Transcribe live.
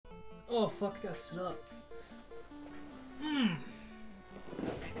Oh fuck, I gotta sit up.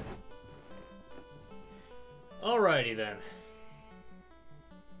 Alrighty then.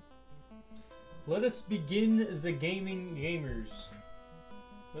 Let us begin the gamers.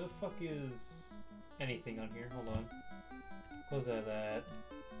 Where the fuck is anything on here? Hold on. Close out of that.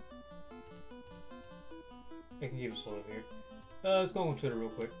 I can keep it slow over here. Let's go on Twitter real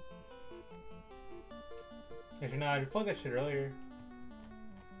quick. Actually, no, I plugged that shit earlier.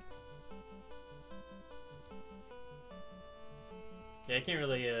 Yeah, I can't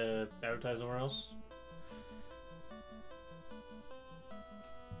really advertise nowhere else.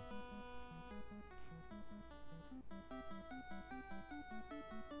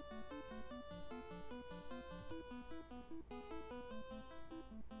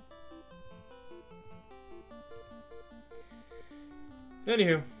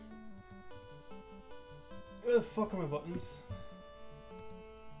 Anywho. Where the fuck are my buttons?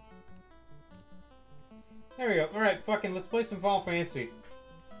 There we go. Alright, fucking let's play some Final Fantasy.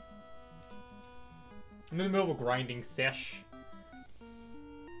 I'm in the middle of a grinding sesh.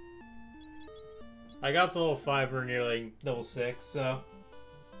 I got up to level 5, we're nearly level 6, so...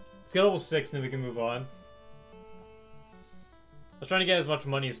 Let's get level 6 and then we can move on. I was trying to get as much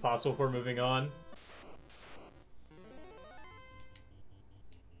money as possible before moving on.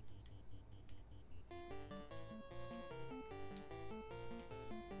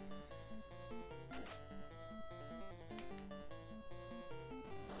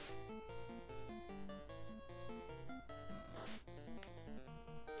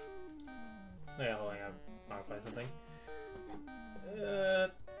 Yeah, hold on, I gotta modify something.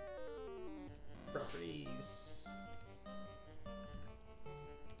 Properties.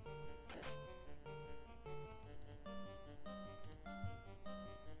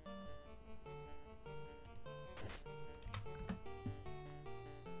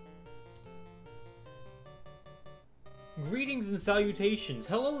 Greetings and salutations.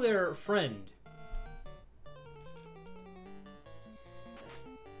 Hello there, friend.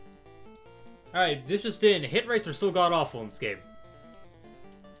 Alright, this just in. Hit rates are still god-awful in this game.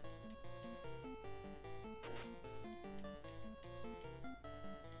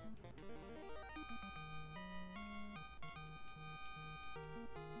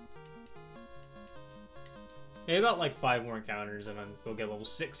 Maybe about like 5 more encounters and then we'll get level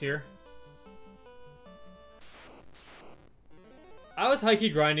 6 here. I was high-key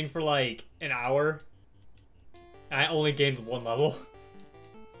grinding for like an hour. And I only gained 1 level.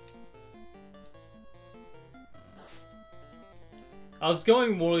 I was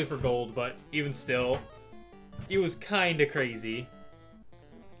going morely for gold, but even still, it was kinda crazy.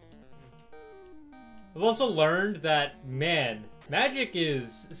 I've also learned that, man, magic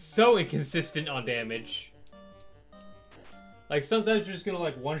is so inconsistent on damage. Like, sometimes you're just gonna,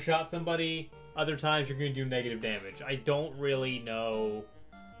 like, one-shot somebody, other times you're gonna do negative damage. I don't really know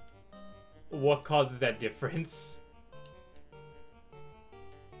what causes that difference.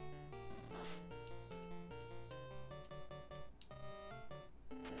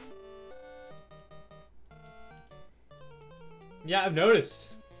 Yeah, I've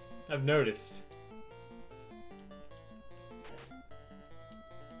noticed. I've noticed.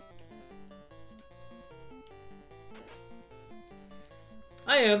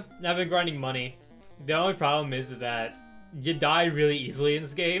 I am. I've been grinding money. The only problem is that you die really easily in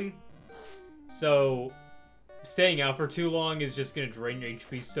this game. So, staying out for too long is just going to drain your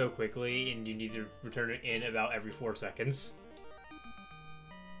HP so quickly, and you need to return it in about every 4 seconds.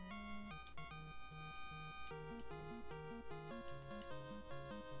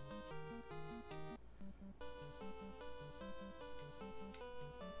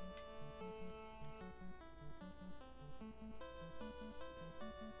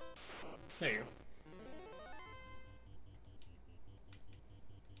 There you go.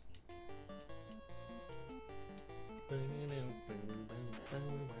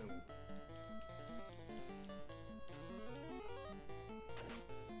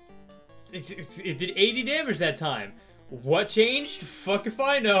 It did 80 damage that time. What changed? Fuck if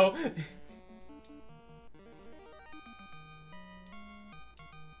I know.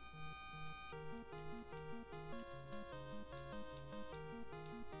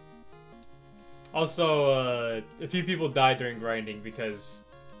 Also, a few people died during grinding because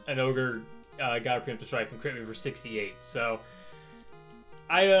an ogre got a preemptive strike and crit me for 68. So,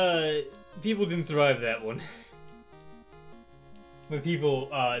 people didn't survive that one. When people,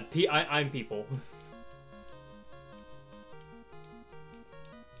 I'm people.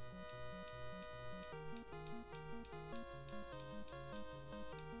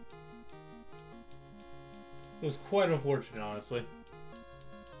 It was quite unfortunate, honestly.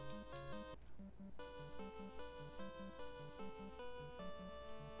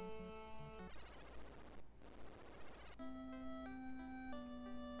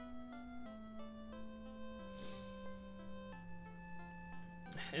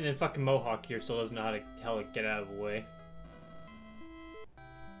 And then fucking Mohawk here still doesn't know how to get out of the way.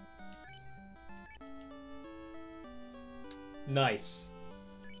 Nice.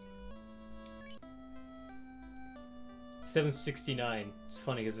 769. It's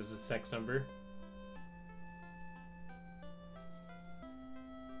funny because this is a sex number.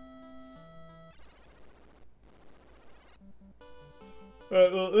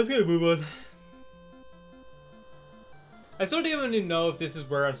 Alright, well, let's get a move on. I still don't even know if this is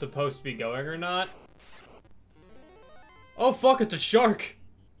where I'm supposed to be going or not. Oh fuck, it's a shark!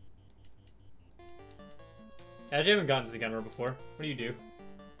 Actually, I haven't gotten to the camera before. What do you do?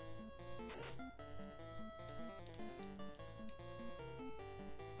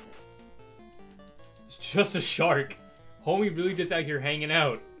 It's just a shark. Homie really just out here hanging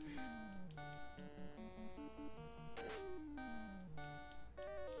out.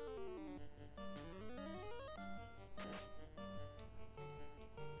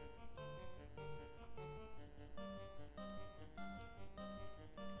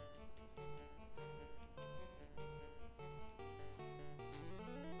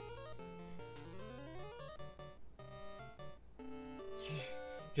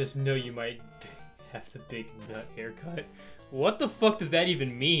 Just know you might have the big nut haircut. What the fuck does that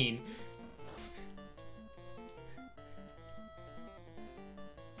even mean?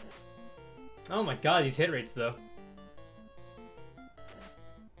 Oh my god, these hit rates though.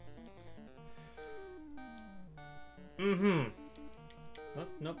 Mm-hmm. Oh,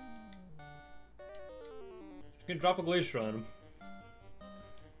 nope. Just gonna drop a glacier on him.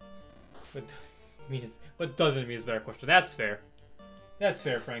 What doesn't mean is a better question. That's fair. That's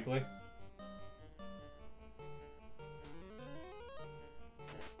fair, frankly.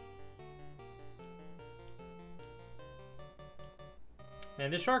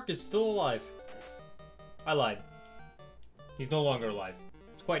 And this shark is still alive. I lied. He's no longer alive.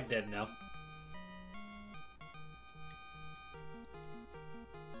 He's quite dead now.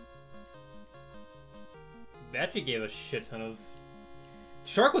 They actually gave a shit ton of...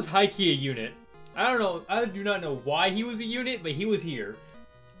 Shark was high-key a unit. I don't know, I do not know why he was a unit, but he was here.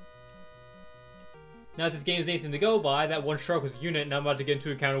 Now if this game is anything to go by, that one shark was a unit, and I'm about to get into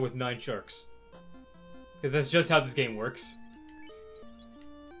an encounter with 9 sharks. Because that's just how this game works.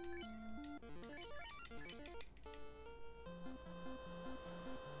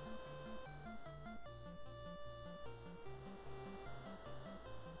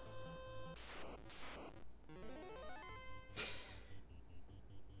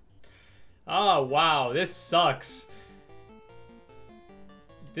 Oh, wow, this sucks.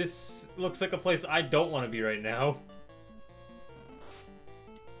 This looks like a place I don't want to be right now.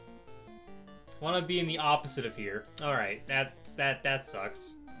 I want to be in the opposite of here. Alright, that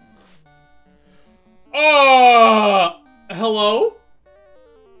sucks. Oh! Hello?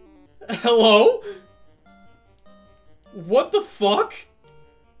 Hello? What the fuck?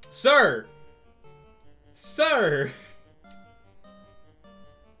 Sir! Sir!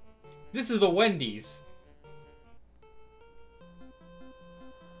 This is a Wendy's.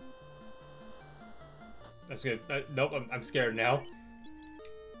 That's good. Nope, I'm scared now.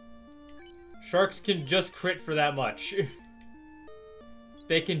 Sharks can just crit for that much.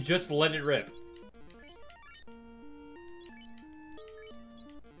 They can just let it rip.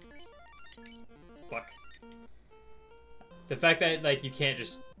 Fuck. The fact that, like, you can't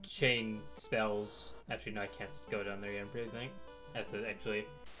just chain spells... Actually, no, I can't go down there yet, I think. I have to actually...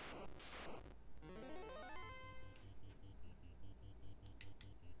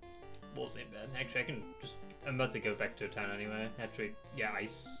 Wolves ain't bad. Actually, I can just... I'm about to go back to town anyway. Actually, yeah,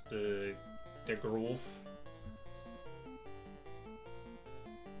 ice the grove.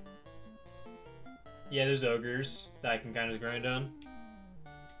 Yeah, there's ogres that I can kind of grind on.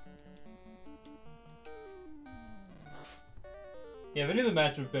 Yeah, if any of the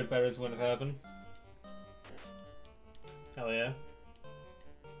match would have been better, this wouldn't have happened. Hell yeah.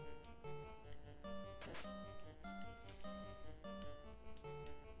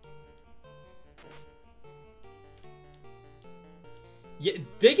 Yeah,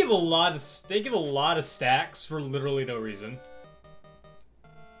 they give a lot of stacks for literally no reason.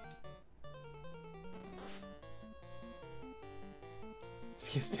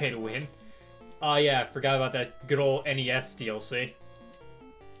 Gives pay to win. Oh yeah, forgot about that good old NES DLC.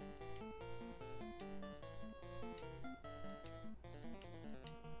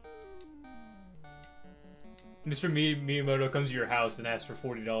 Mr. Miyamoto comes to your house and asks for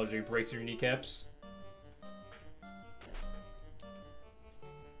 $40 or he breaks your kneecaps.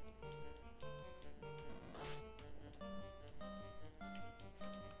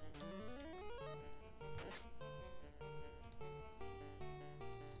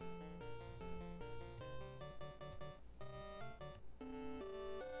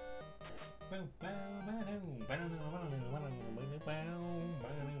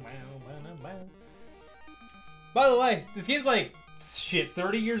 By the way, this game's like, shit,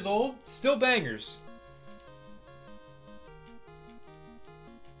 30 years old? Still bangers.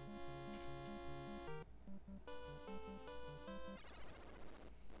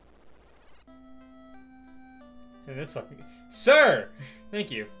 And that's fucking... Sir!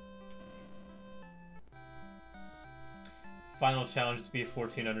 Thank you. Final challenge is be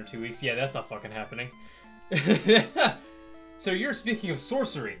 14 under 2 weeks. Yeah, that's not fucking happening. So you're speaking of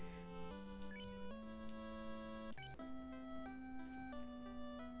sorcery.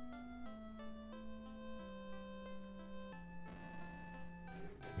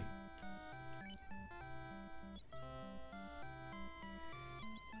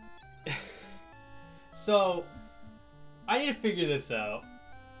 So, I need to figure this out.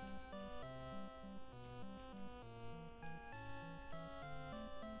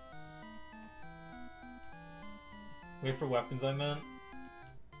 Wait for weapons, I meant.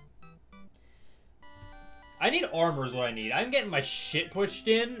 I need armor is what I need. I'm getting my shit pushed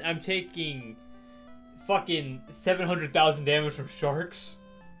in. I'm taking fucking 700,000 damage from sharks.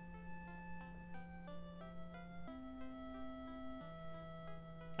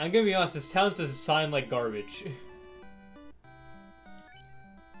 I'm gonna be honest, this town says sign like garbage.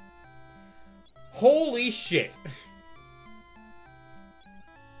 Holy shit.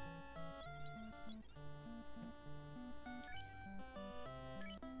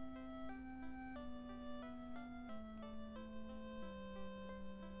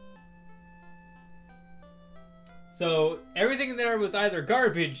 So, everything in there was either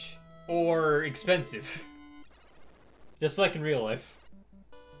garbage or expensive. Just like in real life.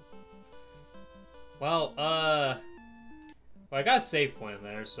 Well, I got a save point in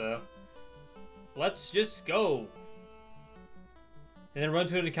there, so let's just go. And then run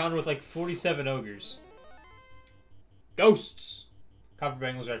to an encounter with like 47 ogres. Ghosts! Copper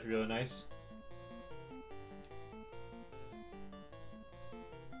bangles are actually really nice.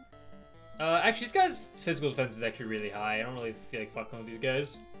 Actually, this guy's physical defense is actually really high. I don't really feel like fucking with these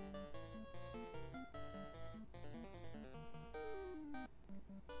guys.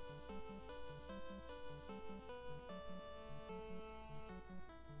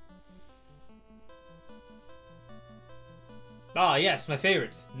 Ah, yes, my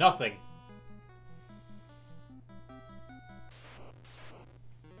favorite. Nothing.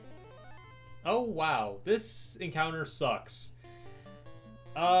 Oh, wow. This encounter sucks.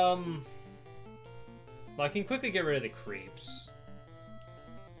 Well, I can quickly get rid of the creeps.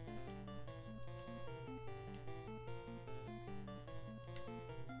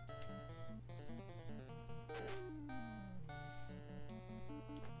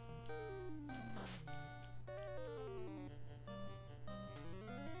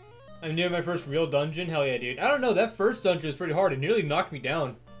 I'm near my first real dungeon? Hell yeah, dude. I don't know, that first dungeon was pretty hard. It nearly knocked me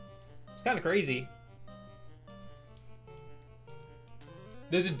down. It's kind of crazy.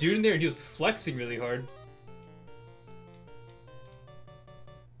 There's a dude in there and he was flexing really hard.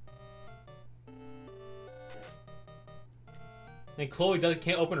 And Chloe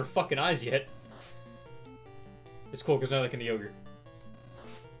can't open her fucking eyes yet. It's cool because now like in the yogurt.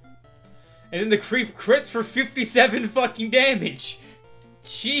 And then the creep crits for 57 fucking damage.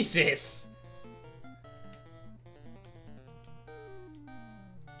 Jesus.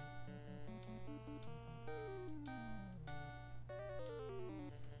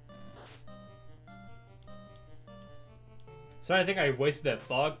 Sorry, I think I wasted that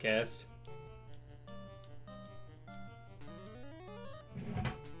fog cast.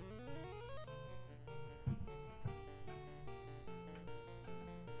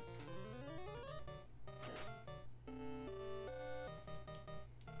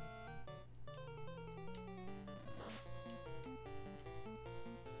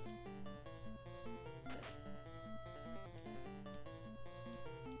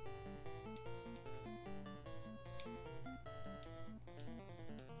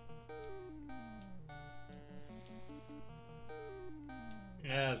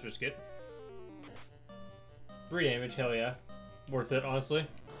 Yeah, let's risk it. 3 damage, hell yeah. Worth it, honestly.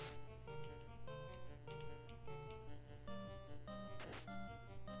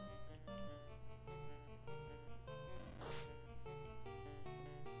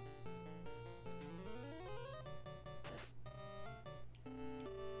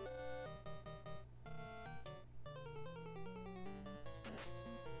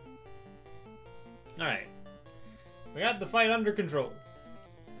 Alright. We got the fight under control.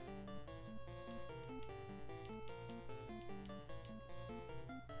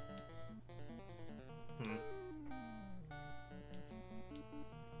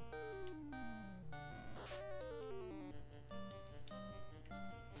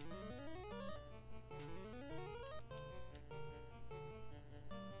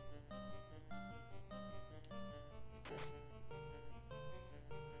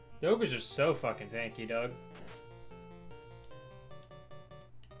 The ogres are so fucking tanky, dog.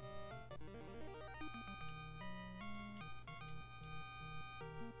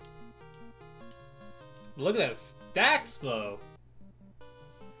 Look at that stacks, though.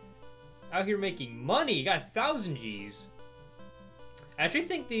 Out here making money. You got 1,000 Gs. I actually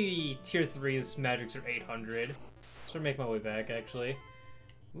think the tier 3 magics are 800. So make my way back, actually.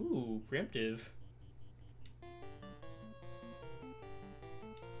 Ooh, preemptive.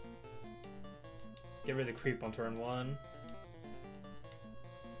 Get rid of the creep on turn 1.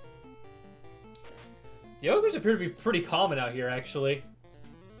 The ogres appear to be pretty common out here, actually.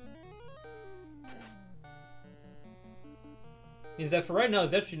 Means that for right now,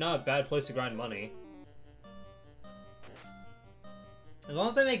 it's actually not a bad place to grind money. As long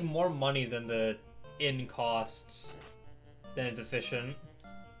as I make more money than the in costs, then it's efficient.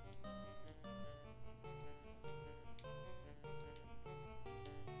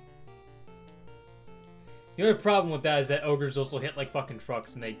 The only problem with that is that ogres also hit like fucking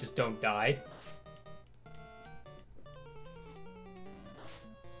trucks and they just don't die.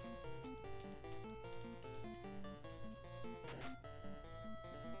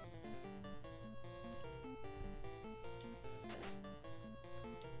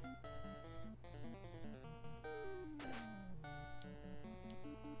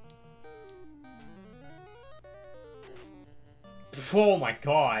 Oh my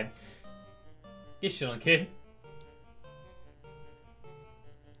god. Get shit on, kid.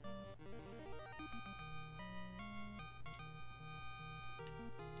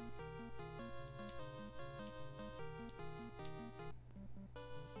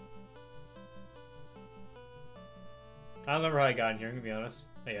 I don't remember how I got in here, I'm gonna be honest.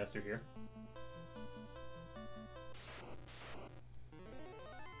 I asked her here.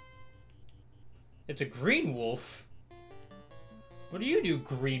 It's a green wolf. What do you do,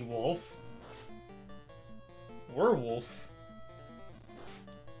 green wolf? Werewolf.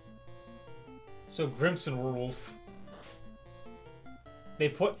 So Grimson werewolf. They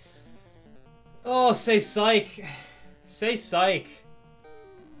put... Oh, say psych. Say psych.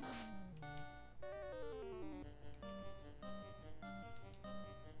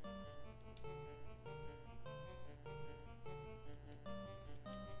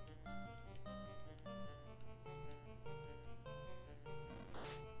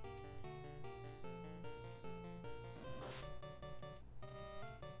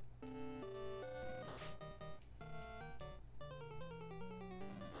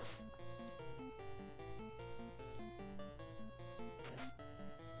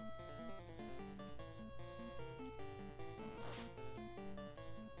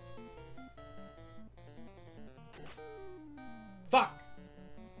 Fuck!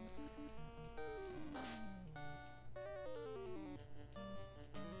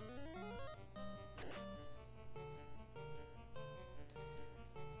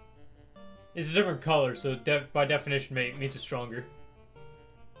 It's a different color, so by definition means it's stronger.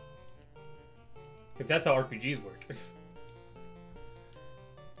 Because that's how RPGs work.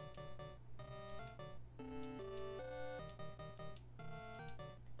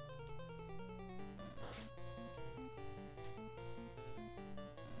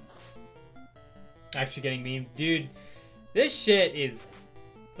 Actually getting memed. Dude, this shit is,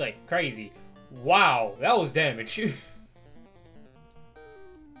 like, crazy. Wow, that was damage.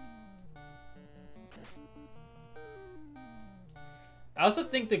 I also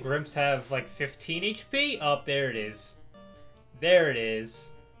think the Grimps have, like, 15 HP. Oh, there it is. There it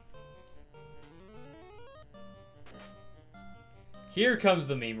is. Here comes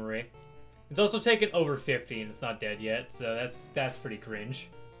the memery. It's also taken over 50 and it's not dead yet, so that's pretty cringe.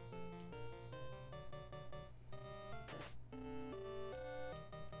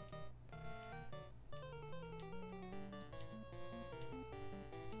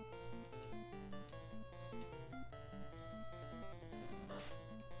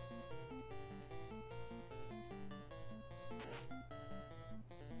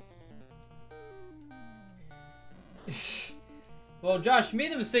 Well, Josh, you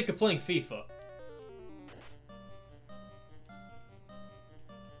made the mistake of playing FIFA.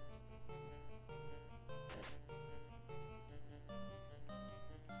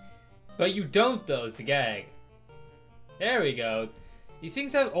 But you don't, though, is the gag. There we go. These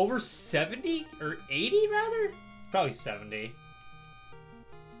things have over 70? Or 80, rather? Probably 70.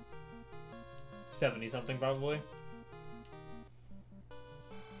 70-something, probably.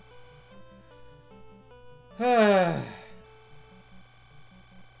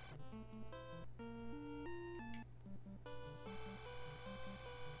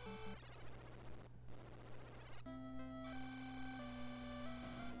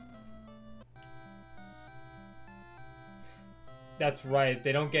 That's right,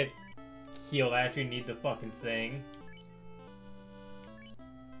 they don't get healed. I actually need the fucking thing.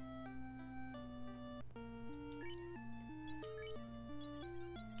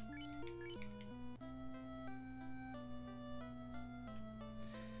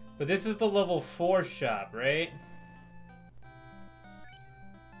 But this is the level 4 shop, right?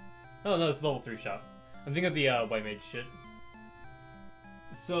 Oh no, it's level 3 shop. I'm thinking of the white mage shit.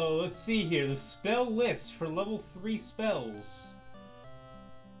 So let's see here, the spell list for level 3 spells.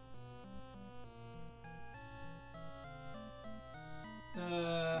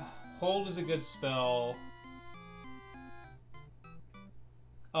 Hold is a good spell.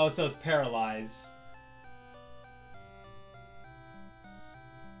 Oh, so it's paralyze.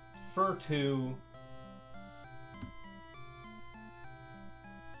 Fur 2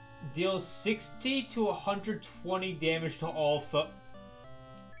 deals 60 to 120 damage to all foe.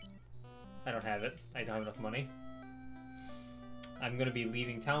 I don't have it. I don't have enough money. I'm gonna be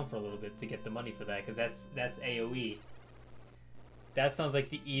leaving town for a little bit to get the money for that, because that's AoE. That sounds like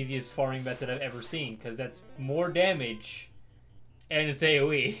the easiest farming method I've ever seen, because that's more damage, and it's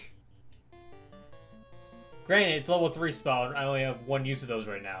AoE. Granted, it's level 3 spell, and I only have one use of those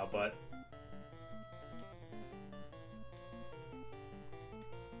right now, but...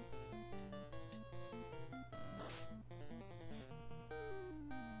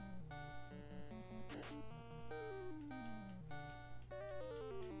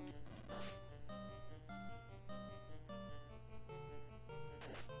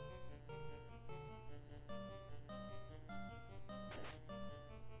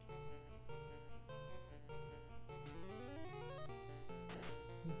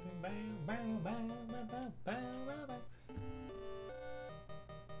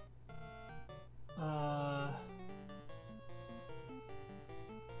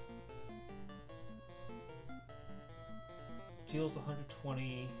 Deals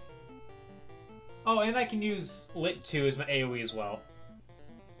 120. Oh, and I can use Lit 2 as my AoE as well.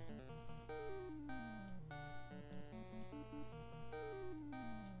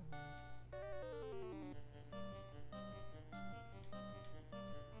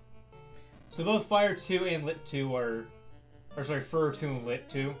 So both Fire 2 and Lit 2 are... Or sorry, Fur 2 and Lit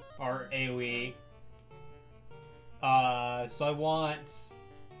 2 are AoE. So I want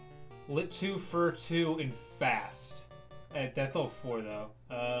Lit 2, Fur 2, and Fast. That's level 4 though.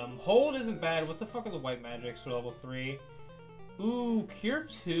 Hold isn't bad. What the fuck are the white magics for level 3? Ooh, Cure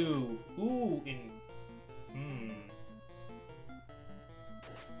 2. Ooh,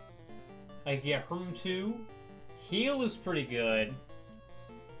 I get Herm 2. Heal is pretty good.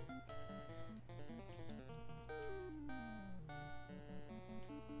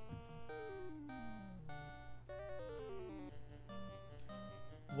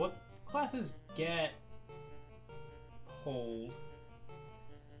 What classes get Hold?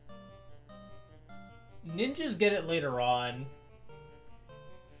 Ninjas get it later on.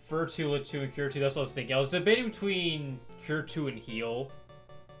 Fur 2, Lit 2, and Cure 2. That's what I was thinking. I was debating between Cure 2 and Heal.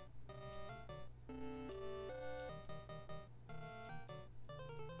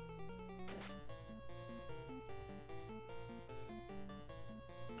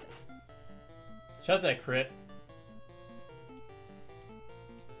 Shout out to that crit.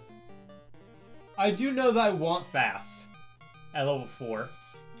 I do know that I want Fast at level 4.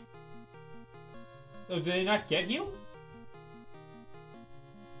 Oh, did they not get healed?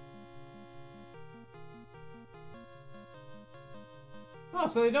 Oh,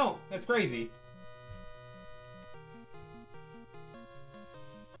 so they don't. That's crazy.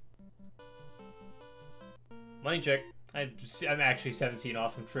 Money check. I'm actually 17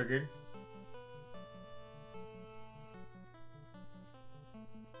 off from triggered.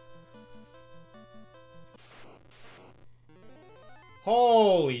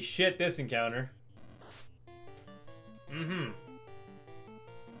 Holy shit, this encounter.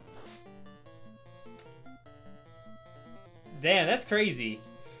 Damn, that's crazy.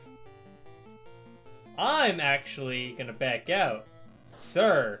 I'm actually gonna back out.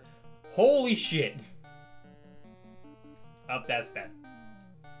 Sir. Holy shit. Oh, that's bad.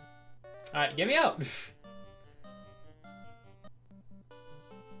 Alright, get me out.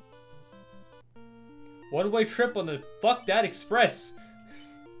 One-way trip on the fuck that express.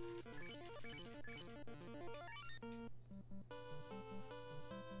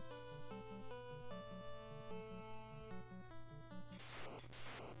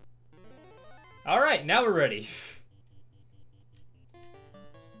 Alright, now we're ready.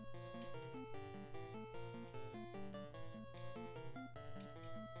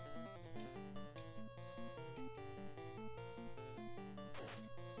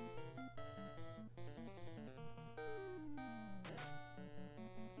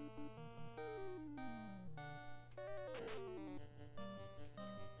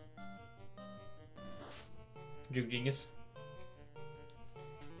 Juke Genius.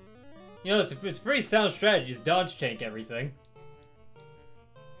 You know, it's a pretty sound strategy. Just dodge tank everything.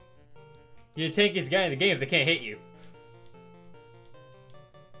 You're the tankiest guy in the game if they can't hit you.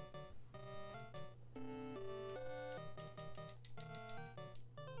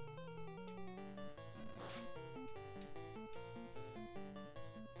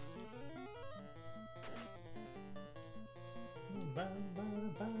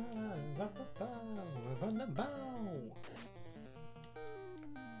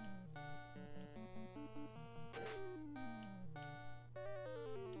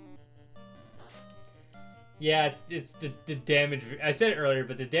 Yeah, it's the damage. I said it earlier,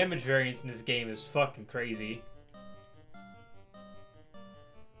 but the damage variance in this game is fucking crazy.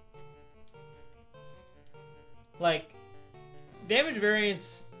 Like, damage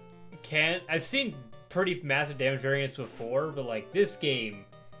variance can... I've seen pretty massive damage variance before, but like this game...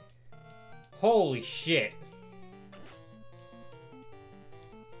 Holy shit.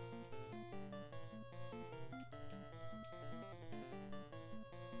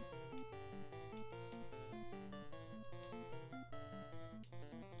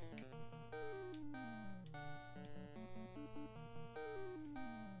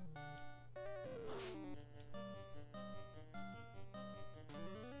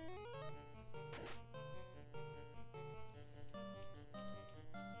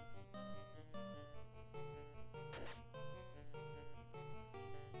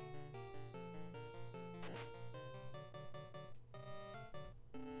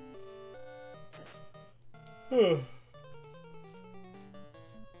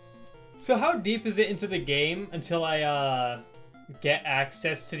 So how deep is it into the game until I get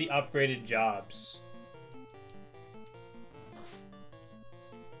access to the upgraded jobs?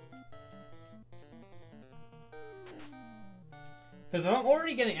 Because I'm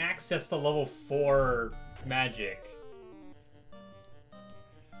already getting access to level 4 magic.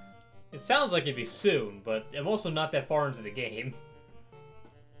 It sounds like it'd be soon, but I'm also not that far into the game.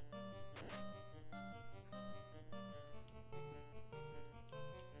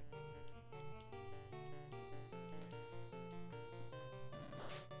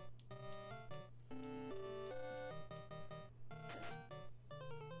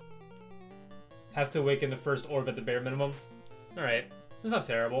 Have to awaken the first orb at the bare minimum. Alright, it's not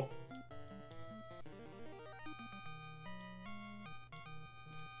terrible.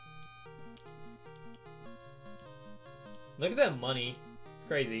 Look at that money. It's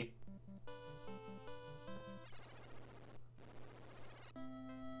crazy.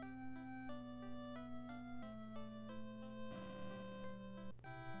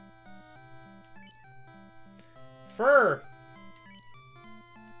 Fur!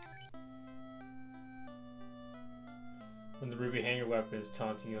 When the ruby hanger weapon is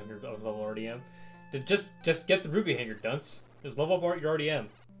taunting you on your level RDM. Just get the ruby hanger, dunce. Just level up your RDM.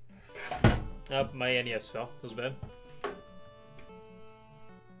 Oh, my NES fell. Feels bad.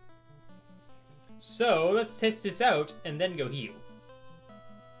 So, let's test this out and then go heal.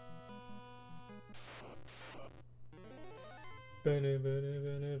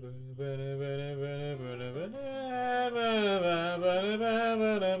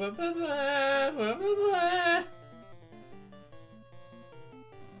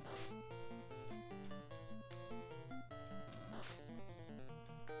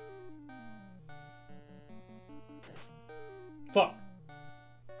 Fuck.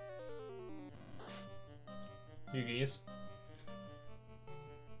 You genius.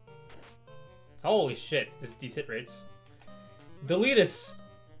 Holy shit, these hit rates. Delete us.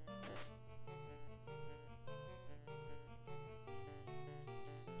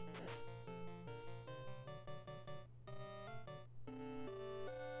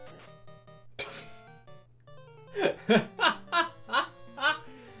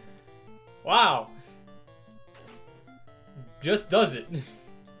 Wow. Just does it.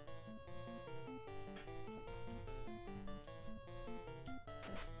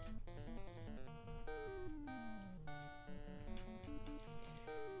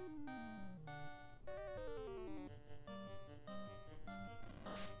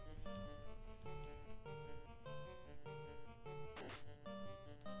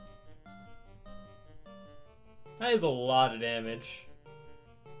 That is a lot of damage.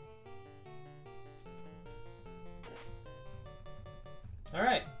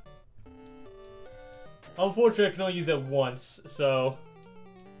 Alright. Unfortunately, I can only use it once, so...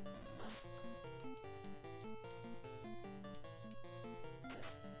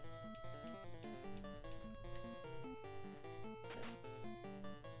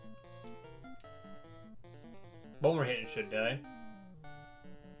 One more hit and should die.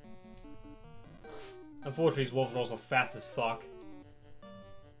 Unfortunately, these wolves are also fast as fuck.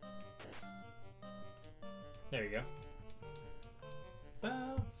 There you go.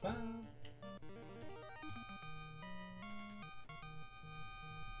 Bow, bow.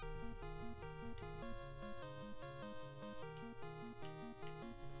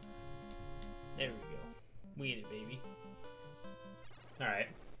 There we go. We in it, baby. Alright.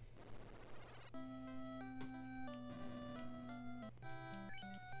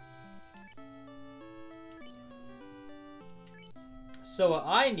 So what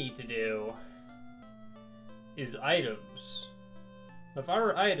I need to do is items. If I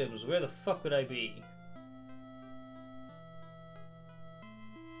were items, where the fuck would I be?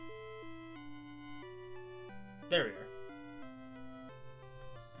 There we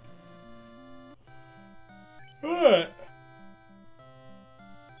are.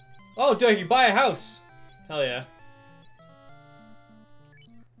 Oh, dude, you buy a house. Hell yeah.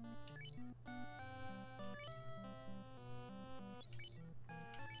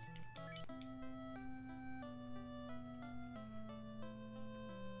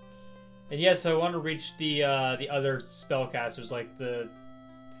 And yes, I want to reach the other spellcasters, like the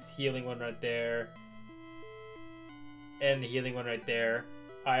healing one right there, and the healing one right there.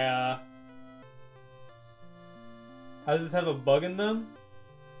 How does this have a bug in them?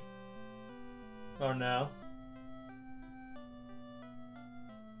 Oh no.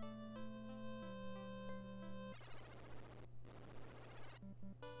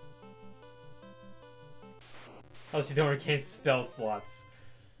 Oh, you don't regain spell slots.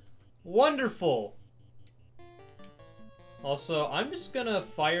 Wonderful! Also, I'm just gonna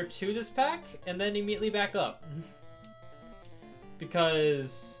fire 2 this pack, and then immediately back up.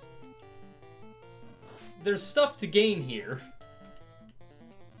 Because there's stuff to gain here.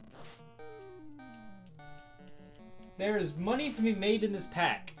 There is money to be made in this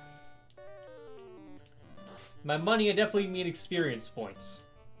pack. My money, I definitely mean experience points.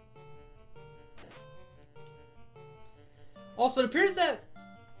 Also, it appears that,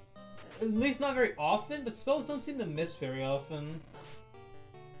 at least not very often, but spells don't seem to miss very often.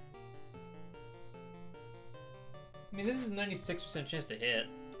 I mean, this is a 96% chance to hit.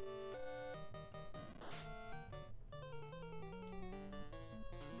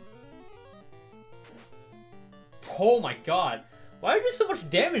 Oh my god. Why did I do so much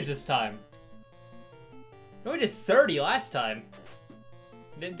damage this time? I only did 30 last time.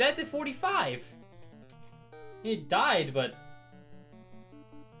 That did 45. He died, but...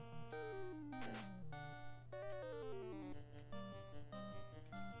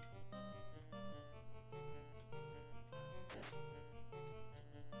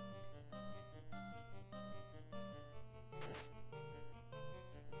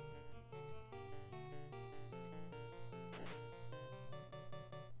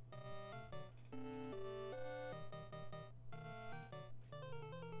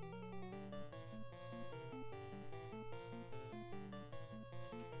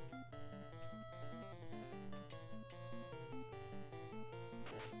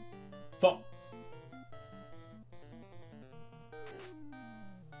 Fuck.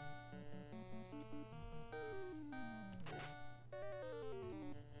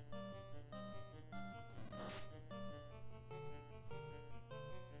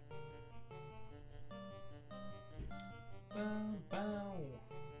 Bow, bow.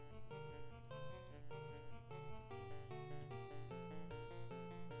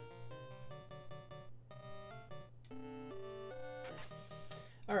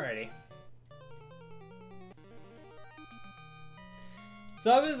 Alrighty. So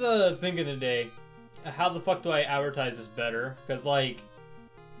I was thinking today, how the fuck do I advertise this better? Because, like,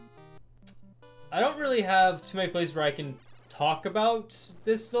 I don't really have too many places where I can talk about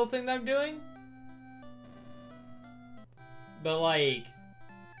this little thing that I'm doing. But, like,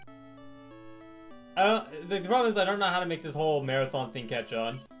 the problem is I don't know how to make this whole marathon thing catch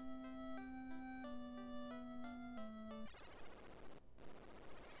on.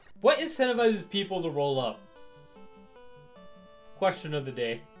 What incentivizes people to roll up? Question of the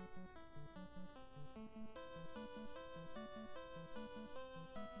day.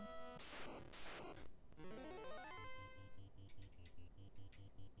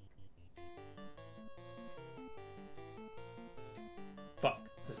 Fuck.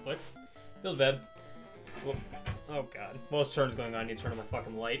 This clicked. Feels bad. Whoop. Oh god. Most turns going on, I need to turn on my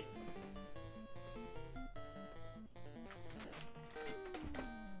fucking light.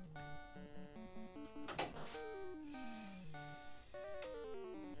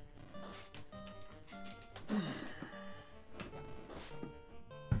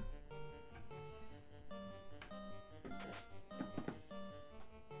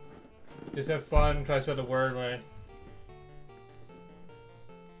 Just have fun, try to spread the word, right?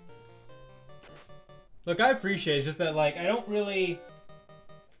 Look, I appreciate it. It's just that, like, I don't really...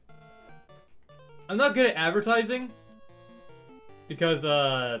 I'm not good at advertising. Because,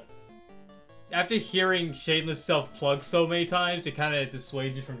 after hearing shameless self-plug so many times, it kind of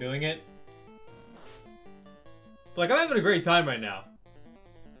dissuades you from doing it. But, like, I'm having a great time right now.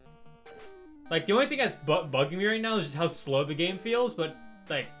 Like, the only thing that's bugging me right now is just how slow the game feels, but,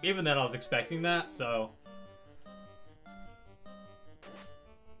 like, even then I was expecting that, so...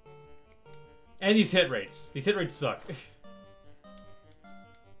 And these hit rates. These hit rates suck.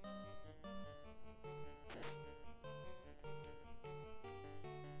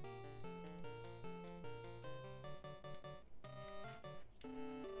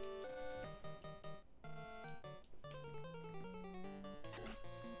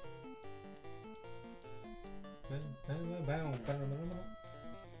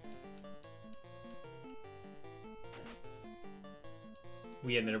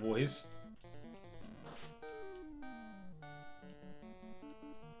 We in there, boys.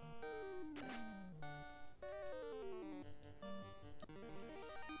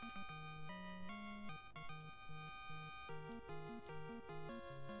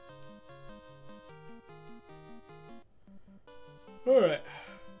 Alright.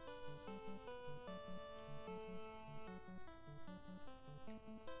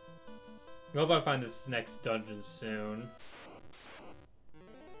 I hope I find this next dungeon soon.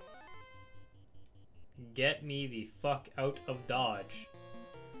 Get me the fuck out of Dodge.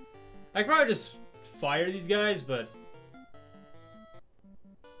 I could probably just fire these guys, but...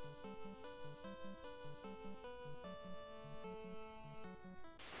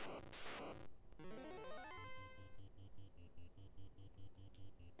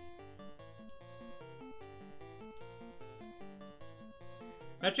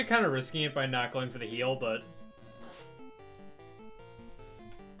 I'm actually kind of risking it by not going for the heal, but...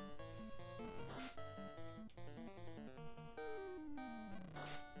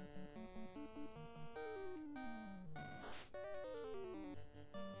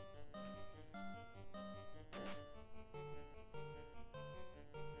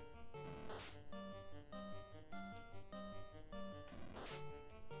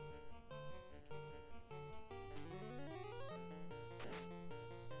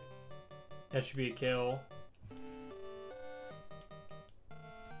 That should be a kill.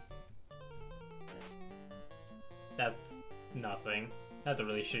 That's nothing. That's a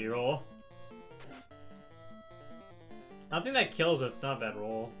really shitty roll. I don't think that kills, but it's not a bad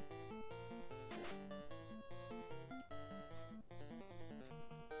roll.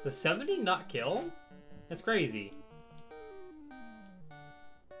 The 70 not kill? That's crazy.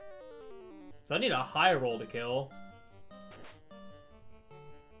 So I need a high roll to kill.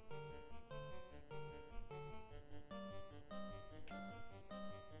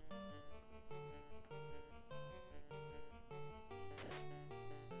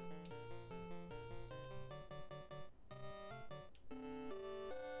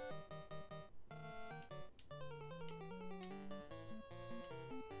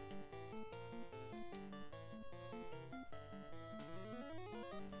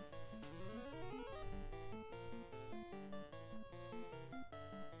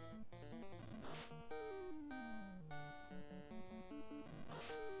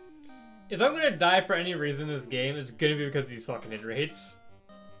 If I'm gonna die for any reason in this game, it's gonna be because of these fucking hit rates.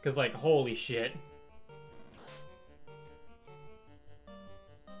 Because, like, holy shit.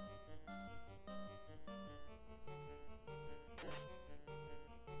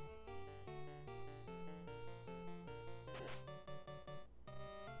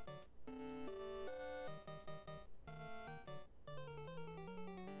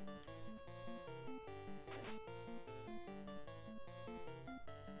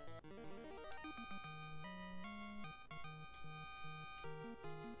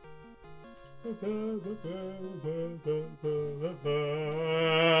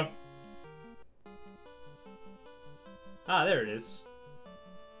 Ah, there it is.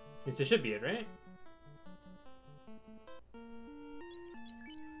 This should be it, right?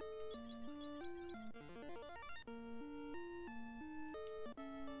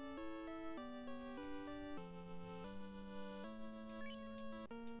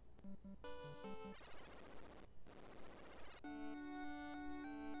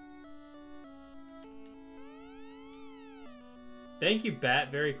 Thank you,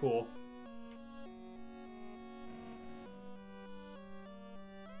 Bat. Very cool.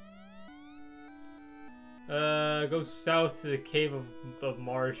 Go south to the Cave of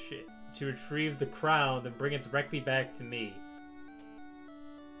Marsh to retrieve the crown, then bring it directly back to me.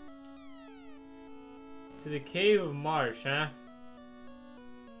 To the Cave of Marsh, huh?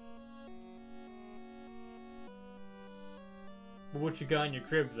 But what you got in your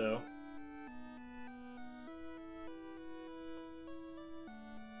crib, though?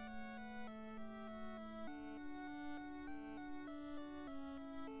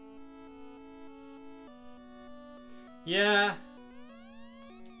 Yeah.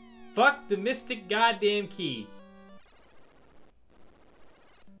 Fuck the mystic goddamn key.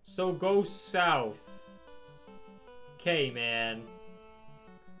 So go south. Okay, man.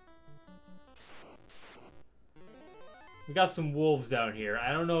 We got some wolves down here.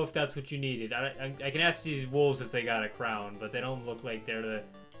 I don't know if that's what you needed. I can ask these wolves if they got a crown, but they don't look like they're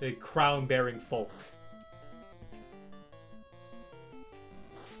the crown-bearing folk.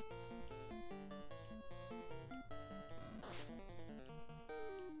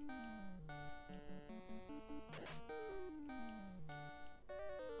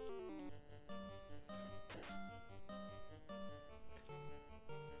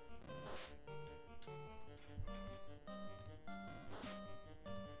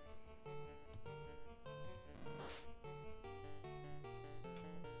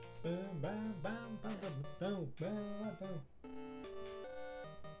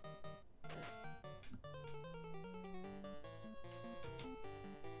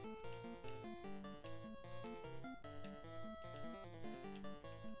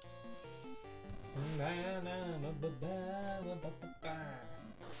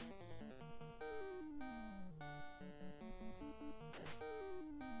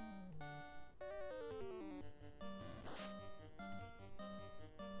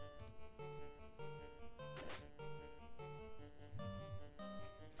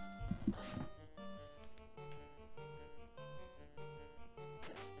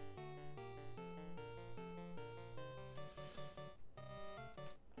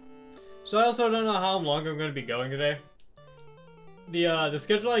 So I also don't know how long I'm going to be going today. The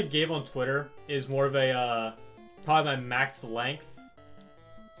schedule I gave on Twitter is more of a probably my max length.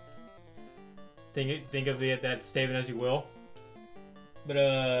 Think of that statement as you will.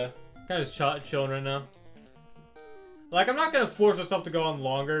 But kind of chilling right now. Like, I'm not gonna force myself to go on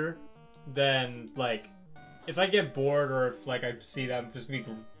longer than, like, if I get bored or if like I see that I'm just gonna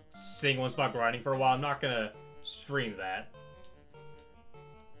be sitting in one spot grinding for a while, I'm not gonna stream that.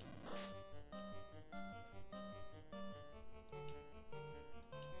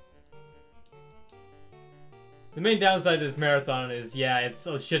 The main downside to this marathon is, yeah, it's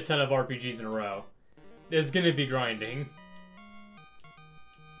a shit ton of RPGs in a row. There's gonna be grinding.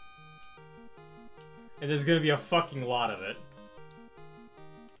 And there's gonna be a fucking lot of it.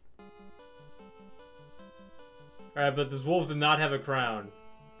 Alright, but these wolves did not have a crown.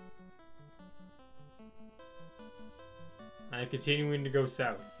 I'm continuing to go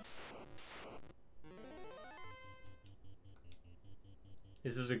south.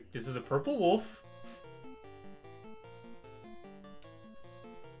 This is a purple wolf.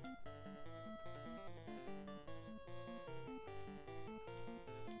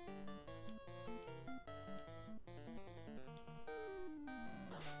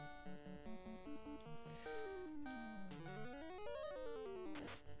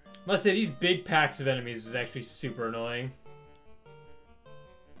 Must say, these big packs of enemies is actually super annoying.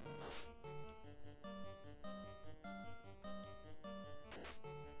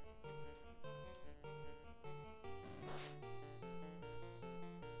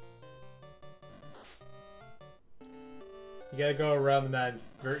 You gotta go around the mountain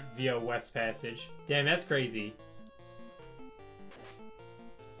via West Passage. Damn, that's crazy.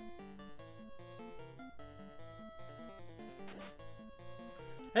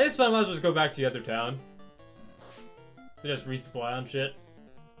 I just might as well just go back to the other town. Just resupply on shit.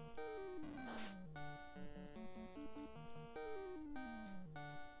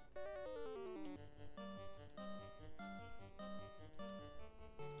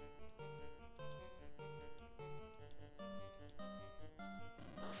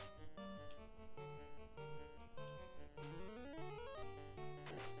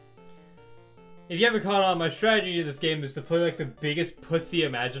 If you haven't caught on, my strategy in this game is to play like the biggest pussy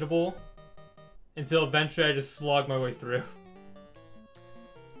imaginable until eventually I just slog my way through.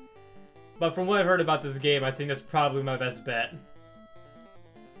 But from what I've heard about this game, I think that's probably my best bet.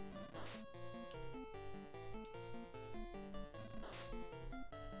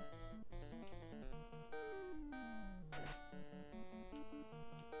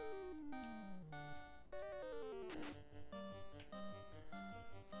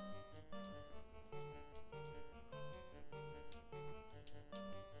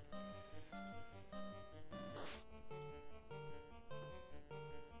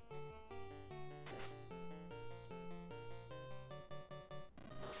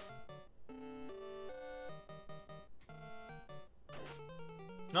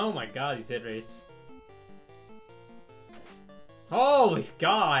 Oh my god, these hit rates. Holy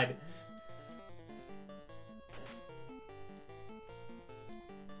god!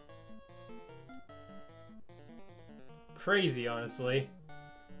 Crazy, honestly.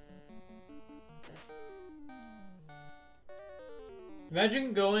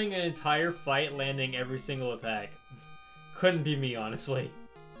 Imagine going an entire fight landing every single attack. Couldn't be me, honestly.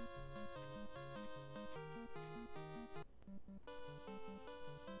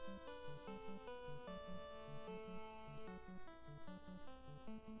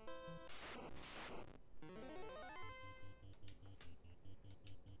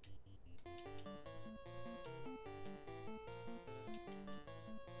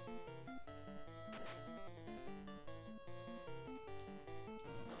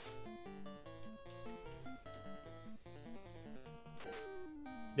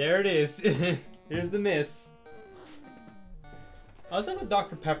 There it is. Here's the miss. I also have a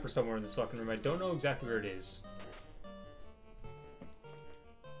Dr. Pepper somewhere in this fucking room. I don't know exactly where it is.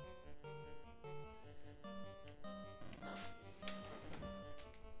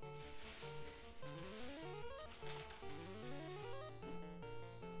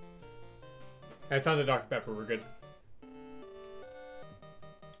 I found the Dr. Pepper. We're good.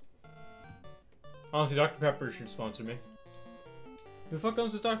 Honestly, Dr. Pepper should sponsor me. Who the fuck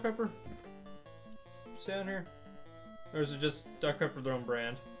owns this Dr. Pepper? Say on here? Or is it just Dr. Pepper their own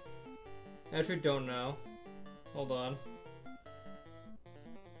brand? I actually don't know. Hold on.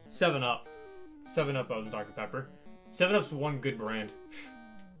 7-Up. 7-Up owns Dr. Pepper. 7-Up's one good brand.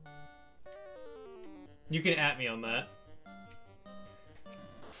 You can at me on that.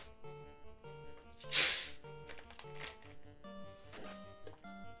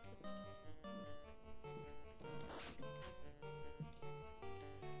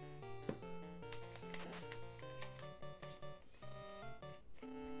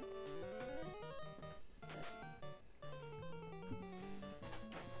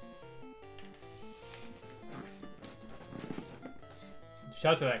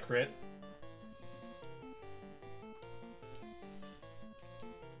 Shout out to that crit.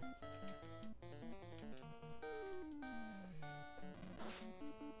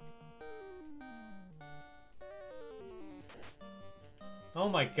 Oh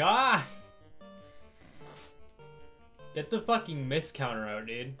my god! Get the fucking miss counter out,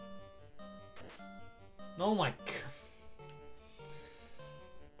 dude. Oh my god.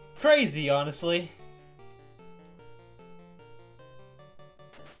 Crazy, honestly.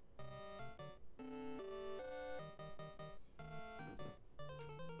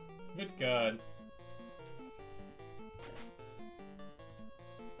 Good god.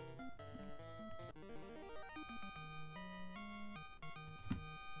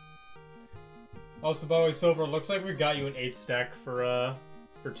 Also, by the way, Silver, looks like we got you an 8-stack for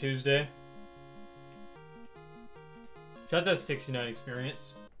Tuesday. Shout out that 69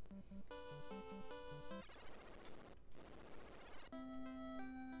 experience.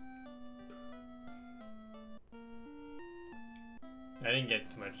 I didn't get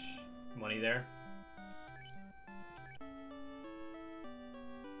too much money there.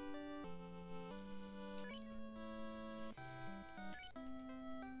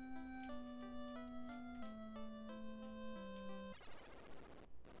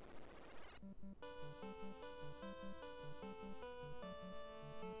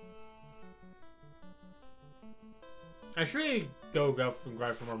 I should really go up and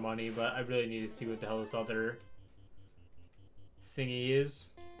grind for more money, but I really need to see what the hell this other thingy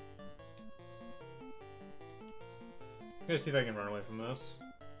is. I'm gonna see if I can run away from this.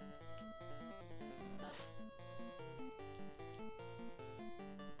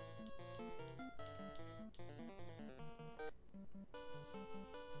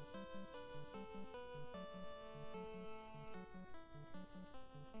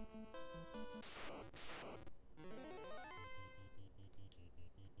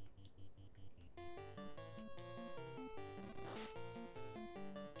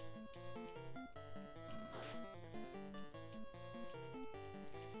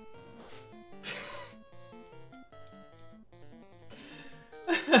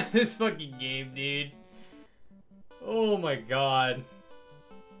 This fucking game, dude. Oh my god.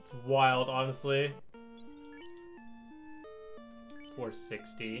 It's wild, honestly.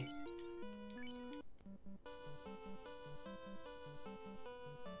 460.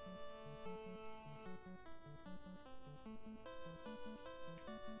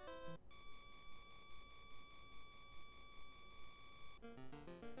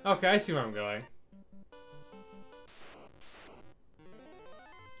 Okay, I see where I'm going.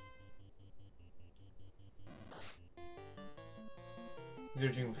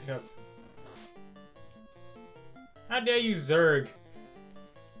 How dare you Zerg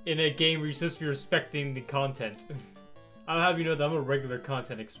in a game where you're supposed to be respecting the content? I'll have you know that I'm a regular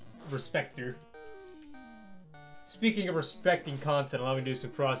content respecter. Speaking of respecting content, allow me to do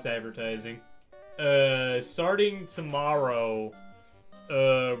some cross-advertising. Starting tomorrow,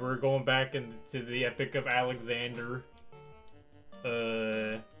 we're going back into the Epic of Alexander.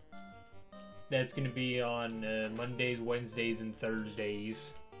 That's gonna be on Mondays, Wednesdays, and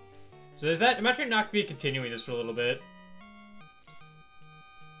Thursdays. So is that? I'm actually not gonna be continuing this for a little bit.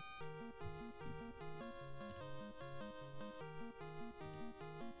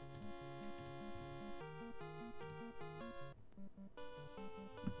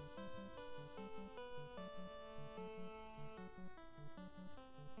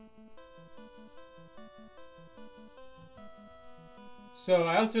 So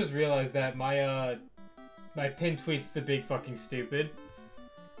I also just realized that my pin tweet's the big fucking stupid.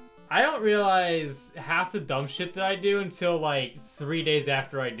 I don't realize half the dumb shit that I do until like 3 days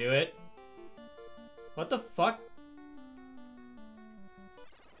after I do it. What the fuck?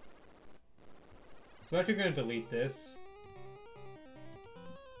 So I'm actually gonna delete this.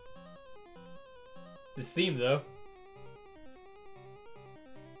 This theme though.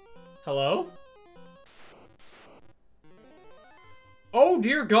 Hello? Oh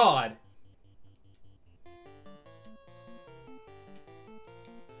dear God!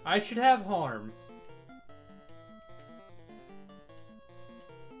 I should have harm.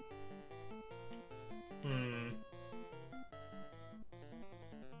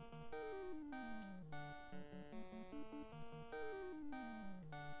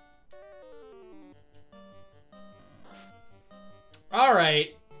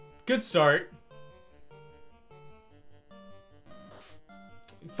 Alright. Good start.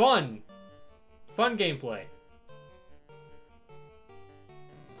 Fun. Fun gameplay.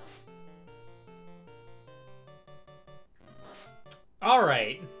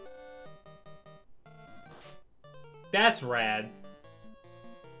 Alright. That's rad.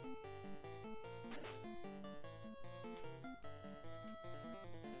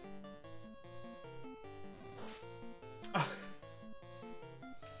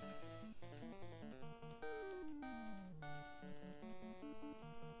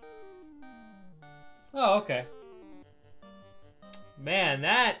 Oh, okay. Man,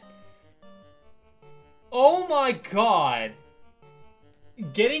 that... Oh my God!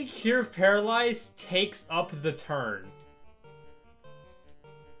 Getting Cure of Paralyzed takes up the turn.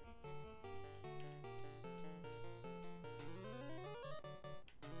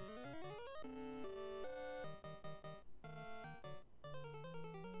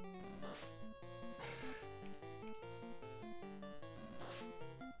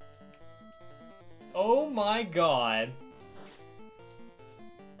 Oh my God.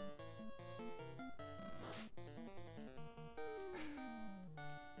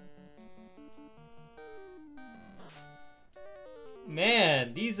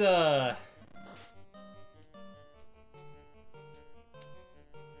 Man, these,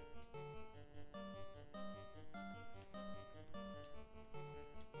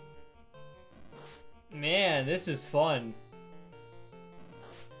 Man, this is fun.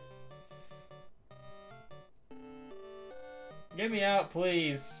 Get me out,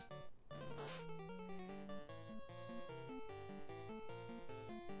 please.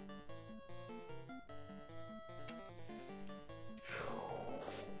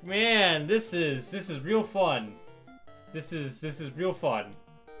 Man, this is real fun. This is real fun.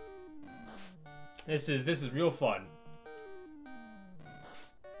 This is real fun.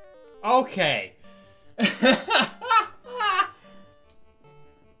 Okay.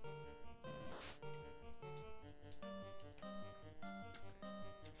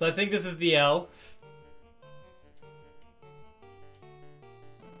 So I think this is the L.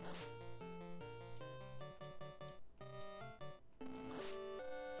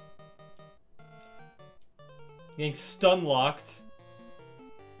 Getting stun locked.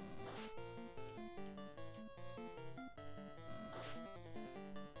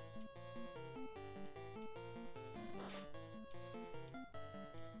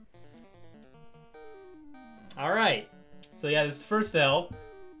 All right. So yeah, this is the first L.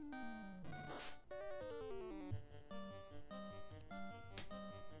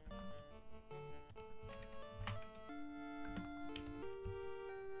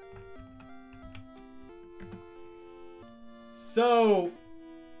 So...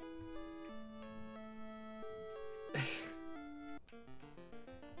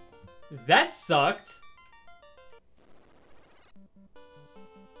 that sucked.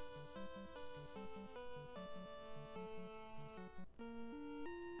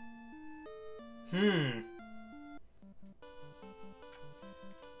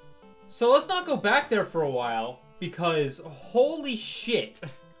 So let's not go back there for a while, because holy shit.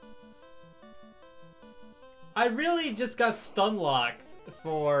 I really just got stun locked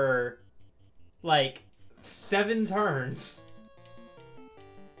for, like, 7 turns.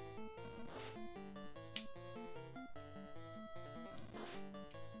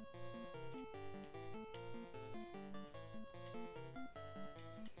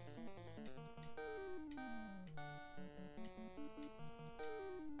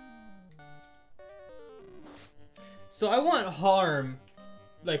 So I want Harm,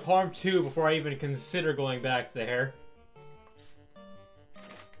 like Harm 2, before I even consider going back there.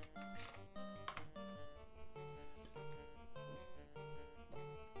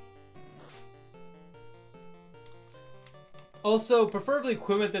 Also, preferably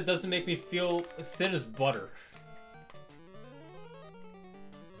equipment that doesn't make me feel thin as butter.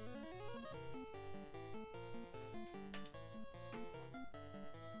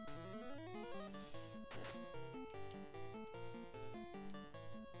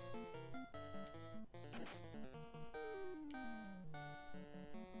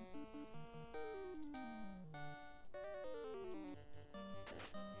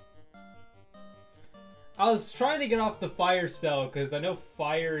 I was trying to get off the fire spell because I know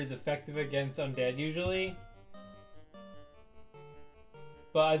fire is effective against undead usually.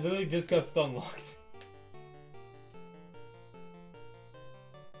 But I literally just got stun locked.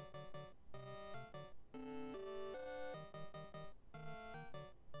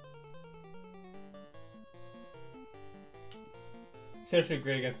 Especially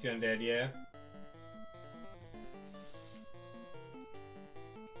great against the undead, yeah.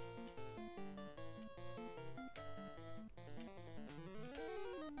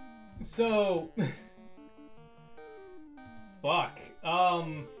 So, fuck.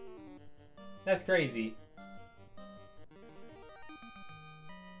 That's crazy.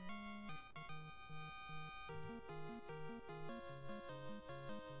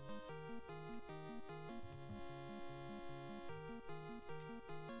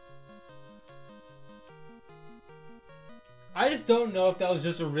 I just don't know if that was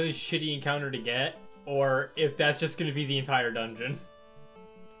just a really shitty encounter to get, or if that's just going to be the entire dungeon.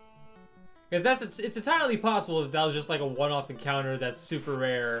 Because it's entirely possible that was just like a one-off encounter that's super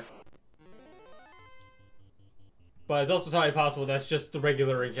rare. But it's also entirely possible that's just the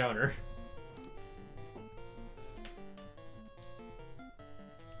regular encounter.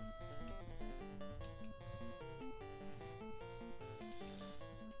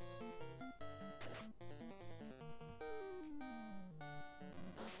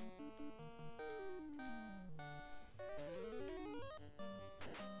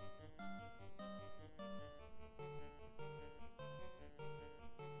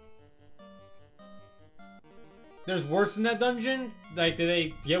 There's worse in that dungeon? Like, did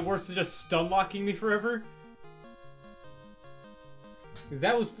they get worse than just stun locking me forever? Because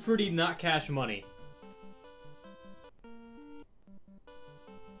that was pretty not cash money.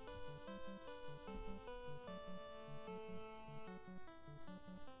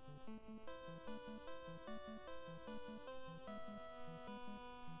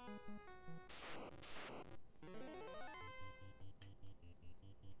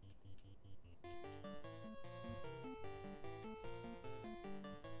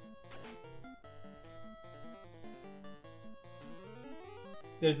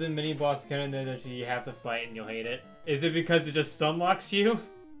 There's a mini boss encounter in there that you have to fight and you'll hate it. Is it because it just stun locks you?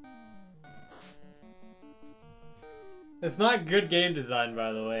 It's not good game design,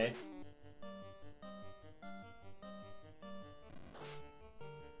 by the way.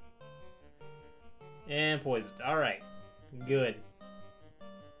 And poisoned. Alright. Good.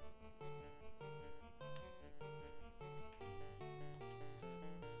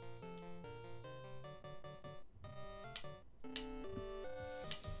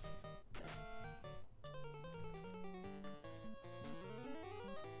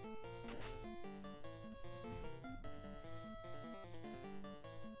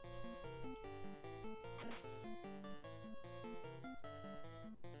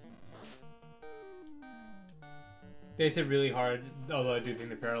 They hit really hard, although I do think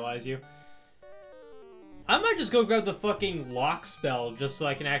they paralyze you. I might just go grab the fucking lock spell just so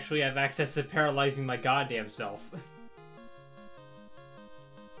I can actually have access to paralyzing my goddamn self.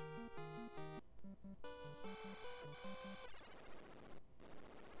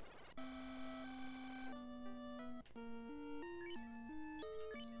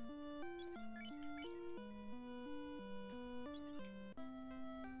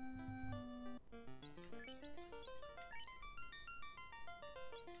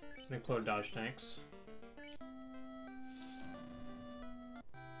 Nuclear dodge tanks.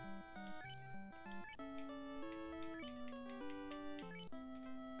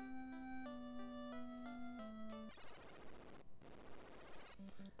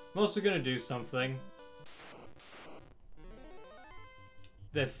 I'm also gonna do something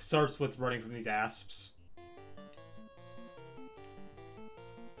that starts with running from these asps.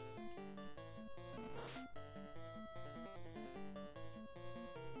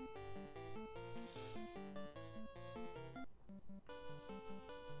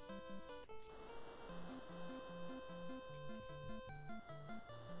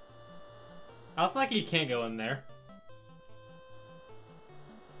 I was like, you can't go in there.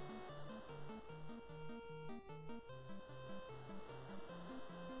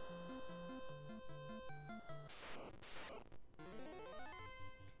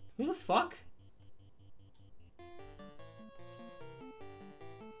 Who the fuck?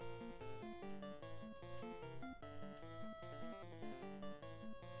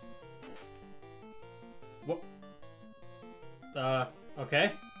 What?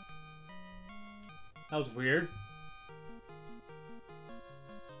 Okay. That was weird.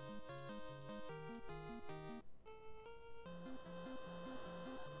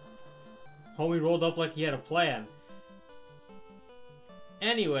 Homie rolled up like he had a plan.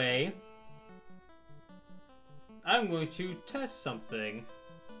 Anyway, I'm going to test something.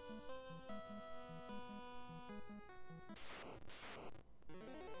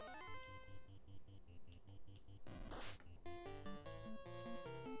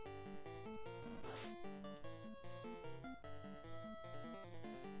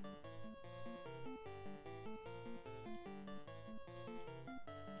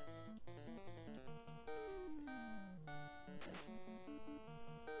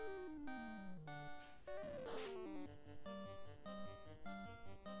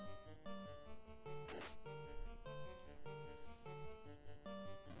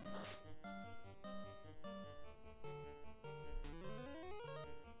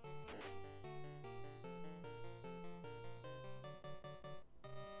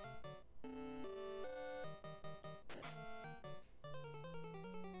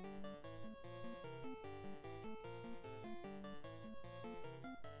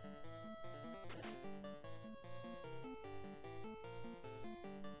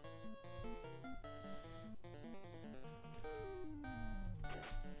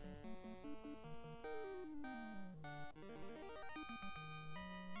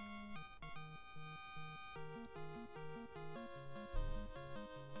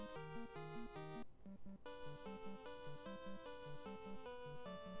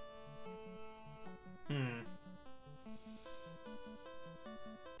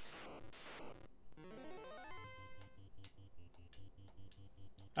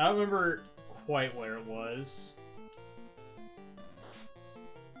 I don't remember quite where it was.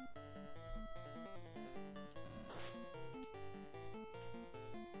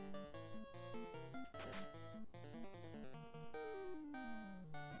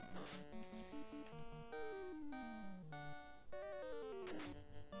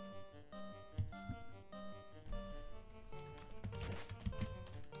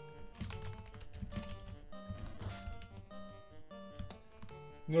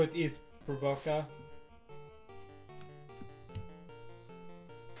 Northeast Provoca.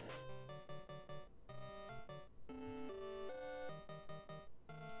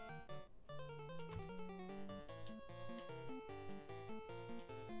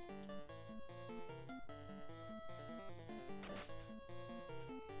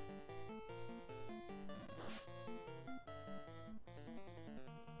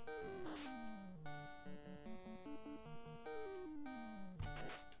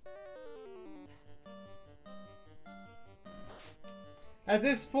 At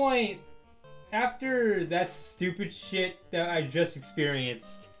this point, after that stupid shit that I just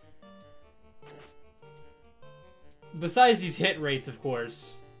experienced, besides these hit rates, of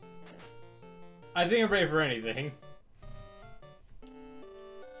course, I think I'm ready for anything.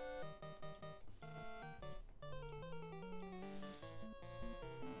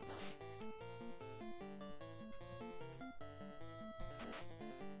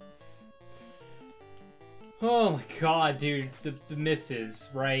 Oh my god, dude, the misses,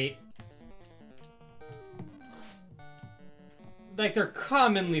 right? Like, they're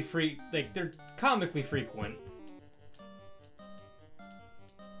commonly they're comically frequent.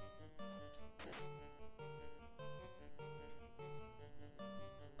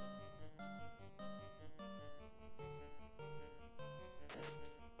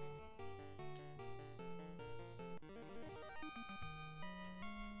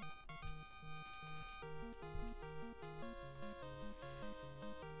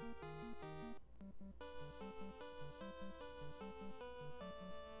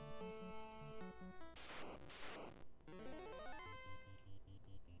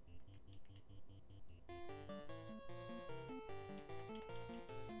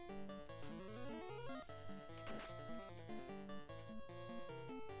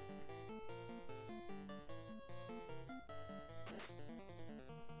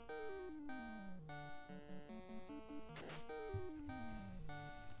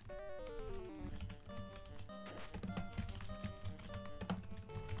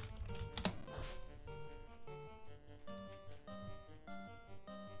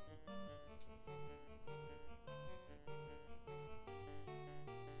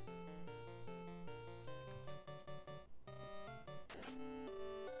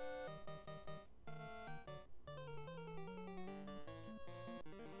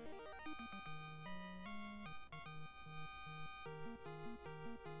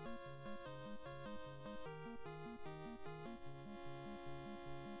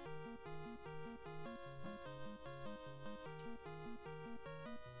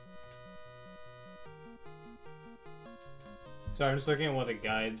 Sorry, I'm just looking at one of the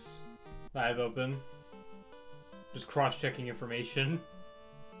guides that I have open. Just cross-checking information.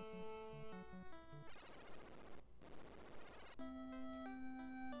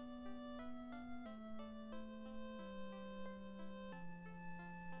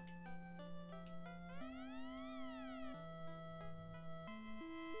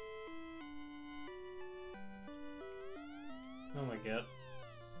 Oh my god.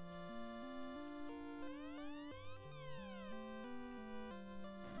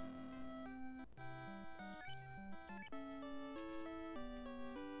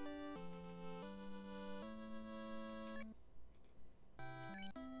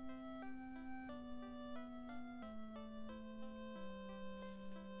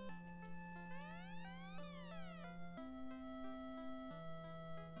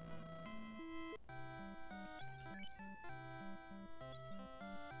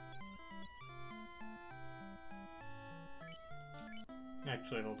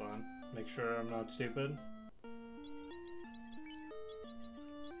 Actually, hold on. Make sure I'm not stupid.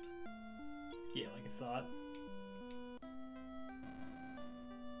 Yeah, like I thought.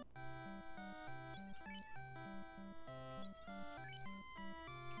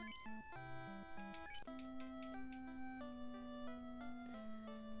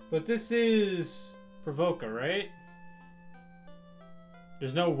 But this is Provoca, right?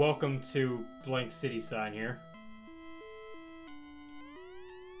 There's no welcome to blank city sign here.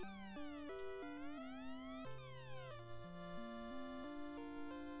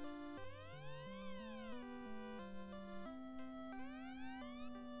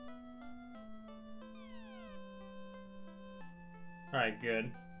 Alright, good.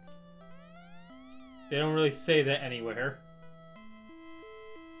 They don't really say that anywhere.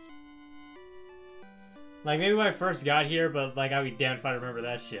 Like, maybe when I first got here, but, like, I'd be damned if I remember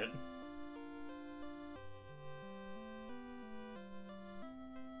that shit.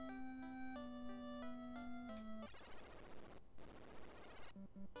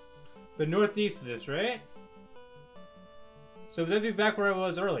 But northeast of this, right? So that'd be back where I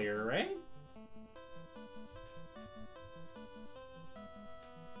was earlier, right?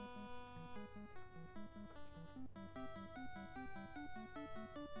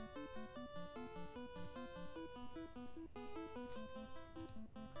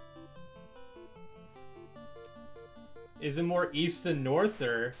 Is it more east than north,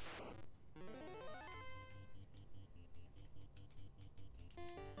 or?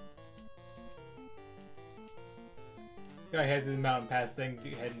 Gotta head to the mountain pass thing,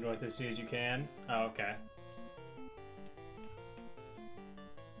 head north as soon as you can. Oh, okay.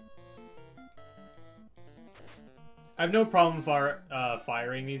 I have no problem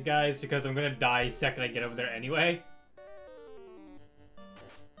firing these guys, because I'm gonna die the second I get over there anyway.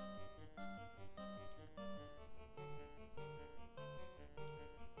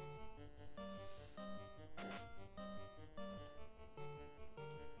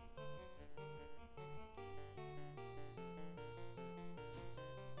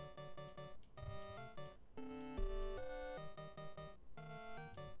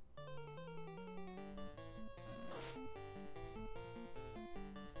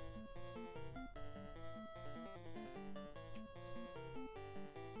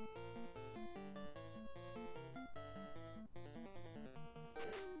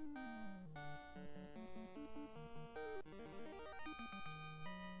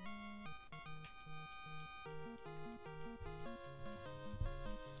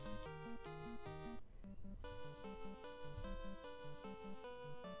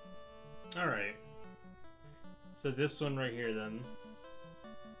 Alright. So this one right here, then.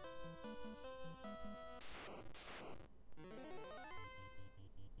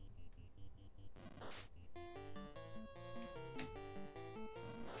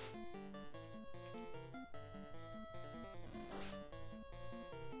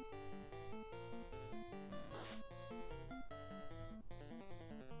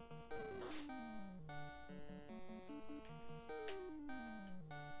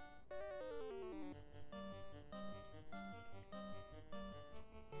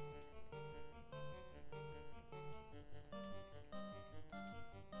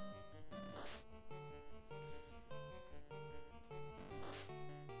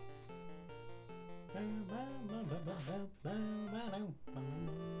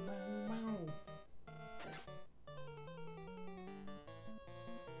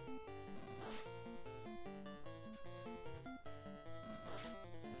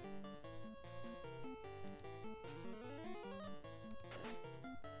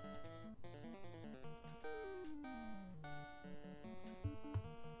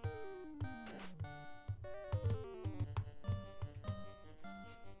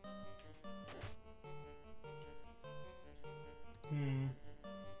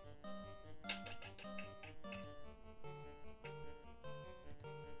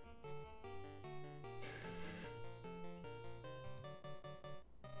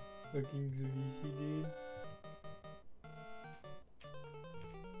 Fucking Zubishi, dude.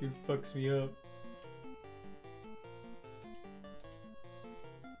 Dude fucks me up.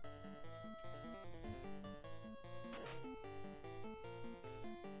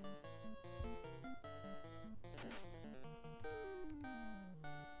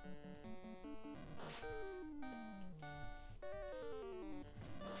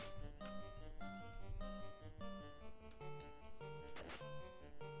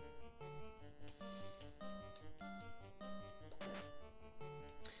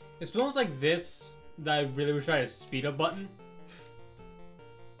 It's moments like this that I really wish I had a speed up button.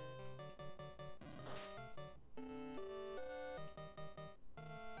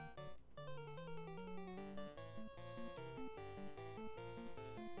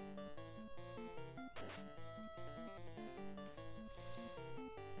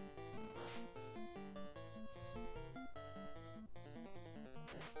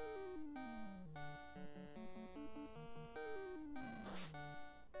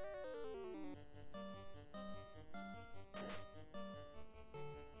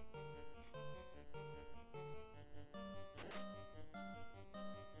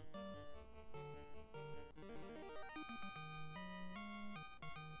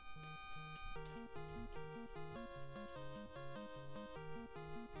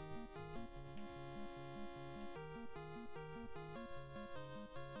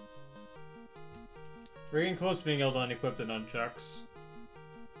 We're getting close to being able to unequip the nunchucks.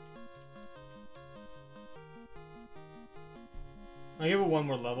 I'll give it one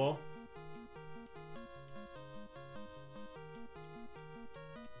more level.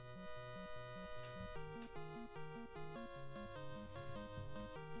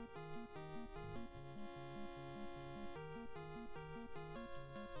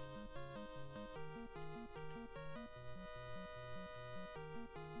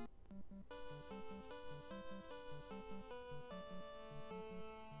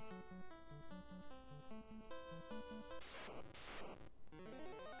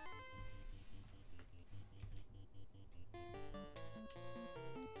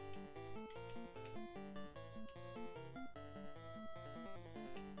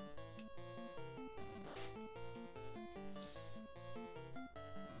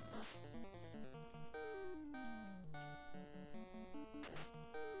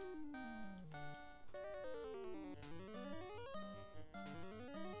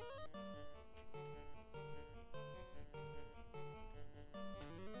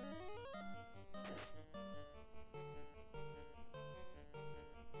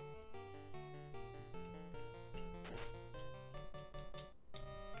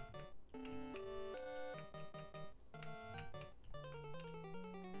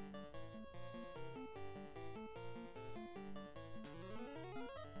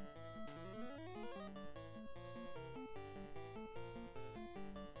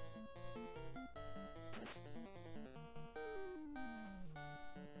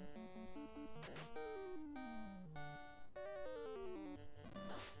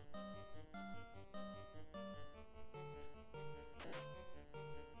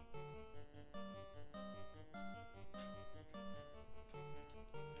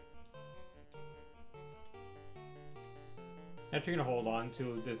 Actually gonna hold on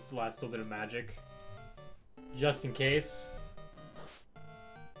to this last little bit of magic. Just in case.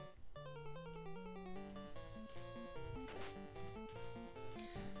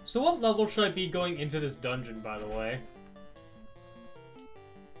 So what level should I be going into this dungeon, by the way?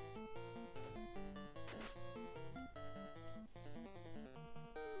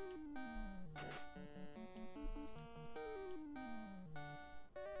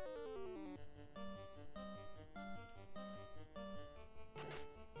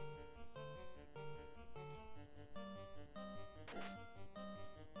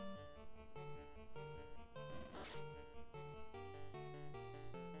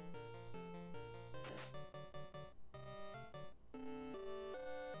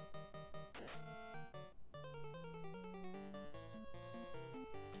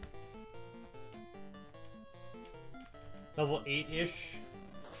 Level 8-ish.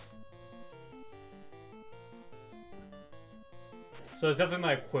 So it's definitely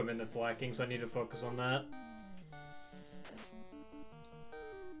my equipment that's lacking, so I need to focus on that.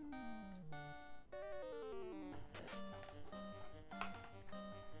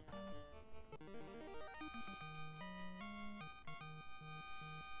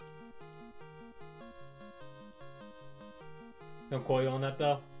 Don't quote you on that,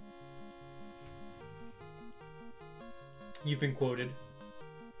 though. You've been quoted.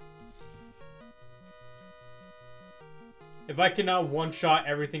 If I cannot one-shot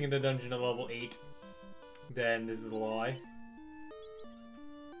everything in the dungeon at level 8, then this is a lie.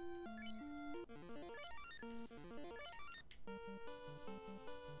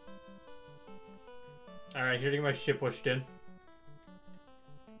 Alright, here to get my shit pushed in.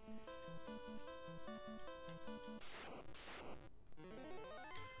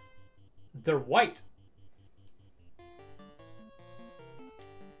 They're white.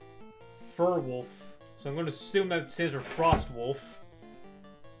 Fur wolf. So I'm going to assume that stands for frost wolf.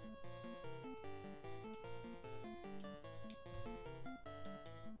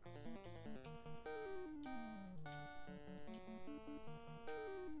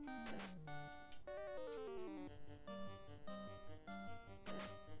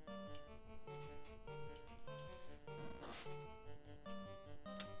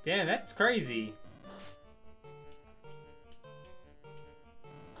 Damn, that's crazy.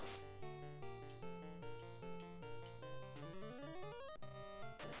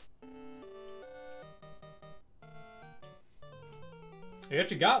 I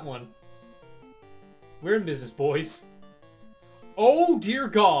actually got one. We're in business, boys. Oh, dear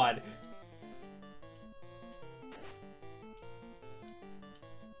God.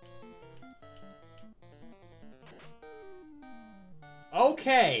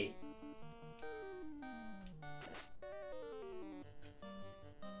 Okay.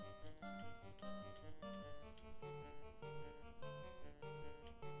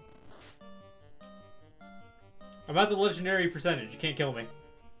 I'm at the legendary percentage. You can't kill me.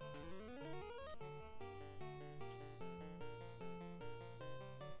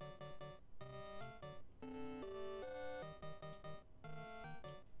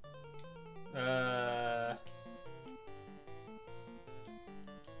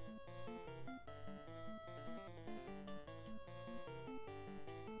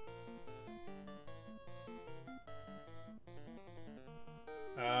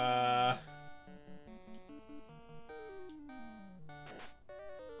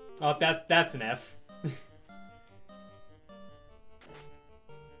 Oh, that's an F.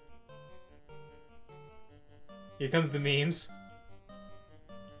 Here comes the memes.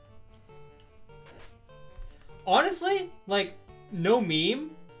 Honestly, like, no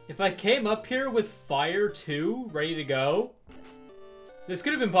meme. If I came up here with Fire 2 ready to go, this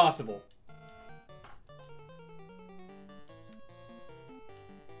could have been possible.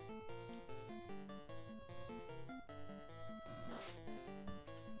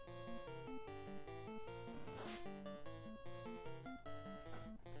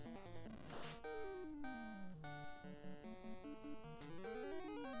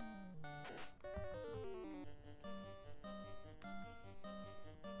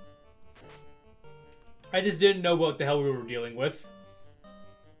 I just didn't know what the hell we were dealing with.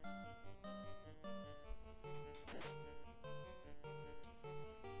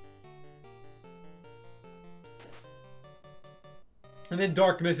 And then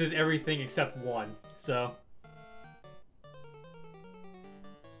Dark misses everything except one, so...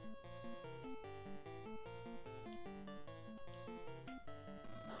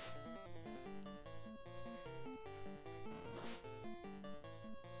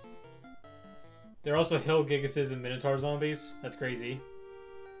 There are also Hill Gigases and Minotaur zombies. That's crazy.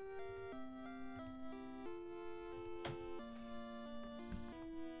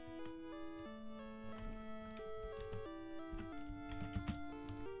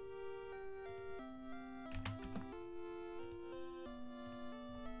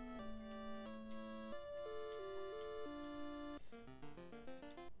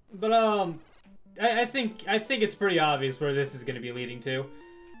 But I think it's pretty obvious where this is going to be leading to.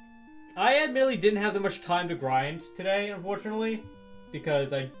 I admittedly didn't have that much time to grind today, unfortunately,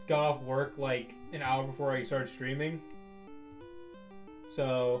 because I got off work like an hour before I started streaming.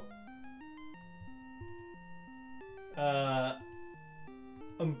 So, I'm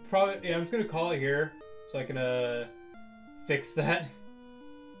just gonna call it here so I can fix that.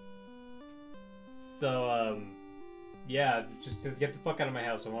 So, yeah, just to get the fuck out of my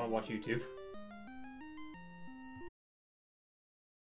house. I want to watch YouTube.